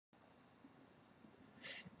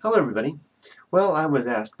Hello everybody. Well, I was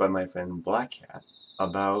asked by my friend Black Cat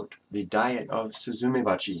about the diet of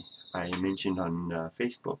Suzumebachi. I mentioned on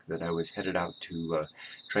Facebook that I was headed out to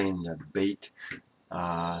try and bait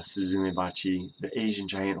Suzumebachi, the Asian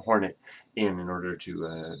Giant Hornet, in order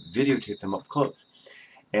to videotape them up close.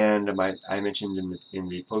 And I mentioned in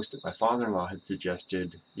the post that my father-in-law had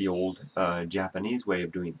suggested the old Japanese way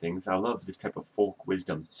of doing things. I love this type of folk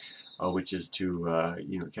wisdom, which is to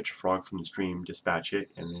catch a frog from the stream, dispatch it,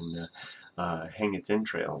 and then hang its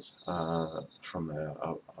entrails from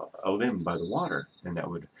a limb by the water, and that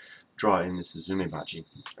would draw in the Suzumebachi.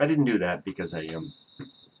 I didn't do that because I don't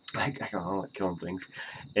like killing things,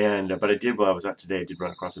 and but I did while I was out today. I did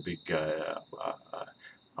run across a big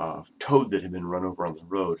toad that had been run over on the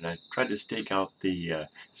road, and I tried to stake out the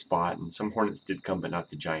spot, and some hornets did come, but not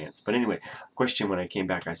the giants. But anyway, question when I came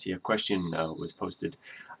back, I see a question was posted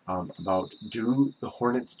about do the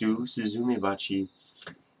hornets, do Suzumebachi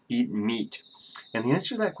eat meat? And the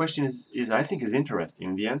answer to that question is I think is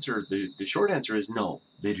interesting. The short answer is no,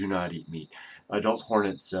 they do not eat meat. Adult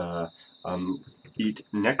hornets eat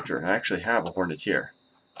nectar. I actually have a hornet here.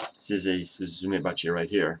 This is a Suzumebachi right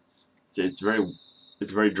here. It's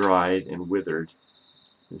very dried and withered.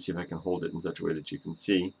 Let me see if I can hold it in such a way that you can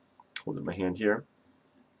see. Hold it in my hand here,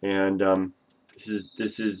 and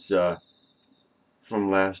this is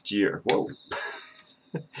from last year. Whoa,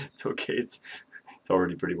 it's okay. It's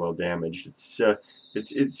already pretty well damaged.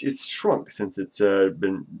 It's shrunk since it's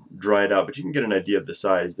been dried out, but you can get an idea of the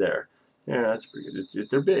size there. Yeah, that's pretty good.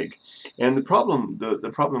 They're big, and the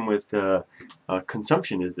problem with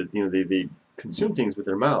consumption is that they consume things with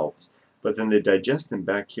their mouths, but then they digest them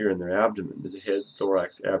back here in their abdomen. There's a head,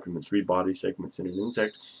 thorax, abdomen, three body segments in an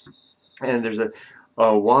insect, and there's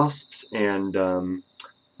wasps and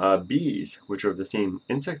bees, which are of the same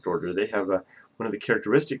insect order. They have one of the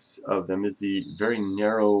characteristics of them is the very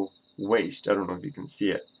narrow waist. I don't know if you can see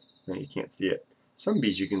it. No, you can't see it. Some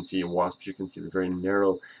bees you can see, and wasps you can see the very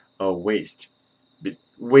narrow waist.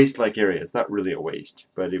 Waist-like area. It's not really a waist,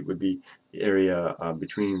 but it would be the area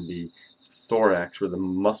between the thorax, where the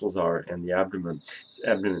muscles are, and the abdomen.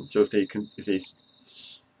 So if they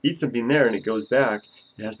eat something there and it goes back,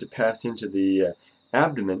 it has to pass into the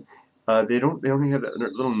abdomen. They only have that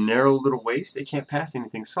little narrow little waist. They can't pass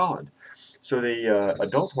anything solid. So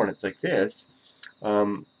adult hornets like this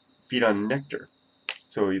feed on nectar.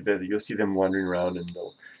 So you'll see them wandering around, and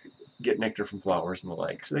they'll get nectar from flowers and the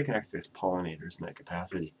like. So they can act as pollinators in that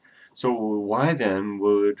capacity. So why then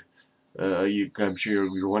would I'm sure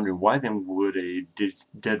you're wondering, why then would a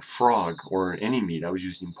dead frog or any meat, I was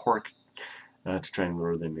using pork to try and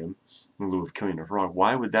lure them in lieu of killing a frog,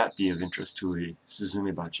 why would that be of interest to a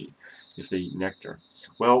Suzumebachi if they eat nectar?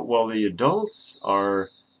 Well, while the adults are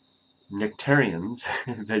nectarians,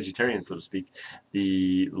 vegetarians so to speak,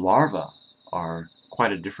 the larvae are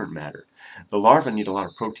quite a different matter. The larvae need a lot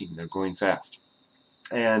of protein. They're growing fast.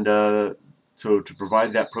 And so to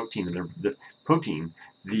provide that protein,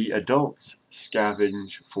 the adults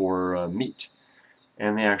scavenge for meat.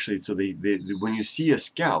 And they actually, when you see a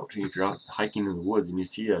scout, if you're out hiking in the woods and you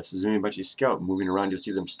see a Suzumebachi scout moving around, you'll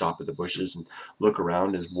see them stop at the bushes and look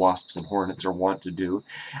around, as wasps and hornets are wont to do.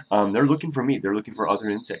 They're looking for meat. They're looking for other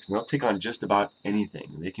insects, and they'll take on just about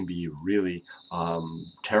anything. They can be really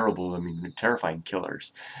terrifying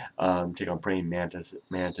killers. Take on praying mantis,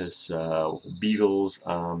 beetles,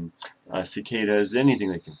 cicadas, anything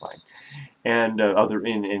they can find, and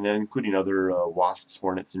including other wasps,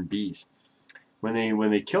 hornets, and bees. When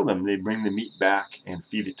they kill them, they bring the meat back and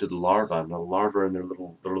feed it to the larvae. And the larvae are in their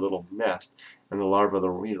little nest, and the larvae,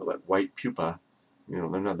 that white pupa. They're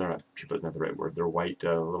not pupa is not the right word. They're white,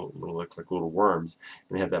 look like little worms,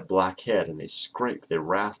 and they have that black head, and they scrape, they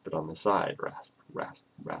rasp it on the side, rasp, rasp,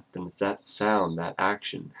 rasp, and it's that sound, that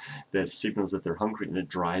action, that signals that they're hungry, and it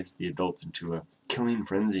drives the adults into a killing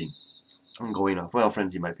frenzy. I'm going off. Well,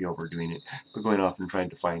 frenzy might be overdoing it, but going off and trying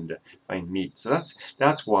to find meat. So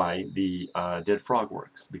that's why the dead frog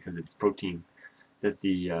works, because it's protein that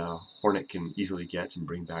the hornet can easily get and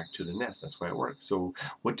bring back to the nest. That's why it works. So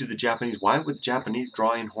what do the Japanese? Why would the Japanese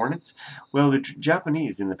draw in hornets? Well, the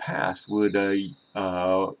Japanese in the past would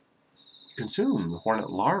consume the hornet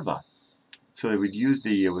larvae. So they would use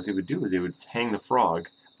what they would do is they would hang the frog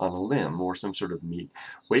on a limb or some sort of meat,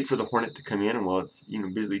 wait for the hornet to come in, and while it's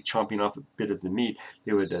busily chomping off a bit of the meat,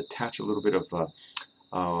 they would attach a little bit of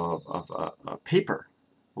paper,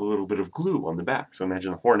 a little bit of glue on the back. So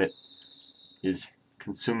imagine the hornet is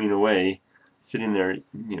consuming away, sitting there,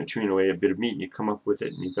 chewing away a bit of meat, and you come up with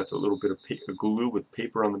it, and you've got the little bit of glue with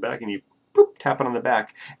paper on the back, and you boop, tap it on the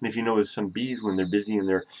back. And if you know, with some bees, when they're busy in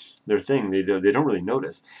their thing, they don't really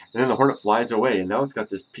notice. And then the hornet flies away, and now it's got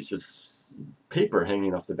this piece of paper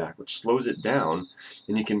hanging off the back, which slows it down,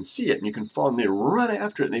 and you can see it, and you can follow, and they run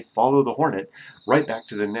after it, and they follow the hornet right back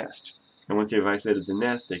to the nest. And once they've isolated the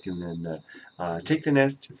nest, they can then take the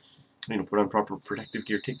nest, put on proper protective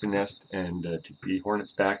gear, take the nest, and take the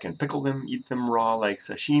hornets back and pickle them, eat them raw like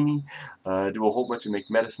sashimi, do a whole bunch of make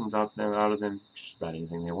medicines out of them, just about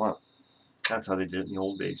anything they want. That's how they did it in the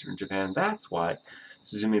old days here in Japan. That's why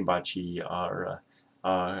Suzumebachi are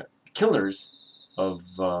killers of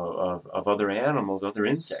other animals, other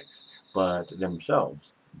insects, but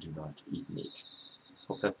themselves do not eat meat.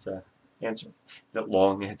 Hope that's answer. That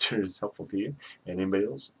long answer is helpful to you and anybody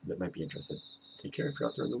else that might be interested. Take care if you're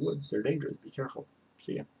out there in the woods. They're dangerous. Be careful.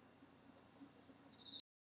 See ya.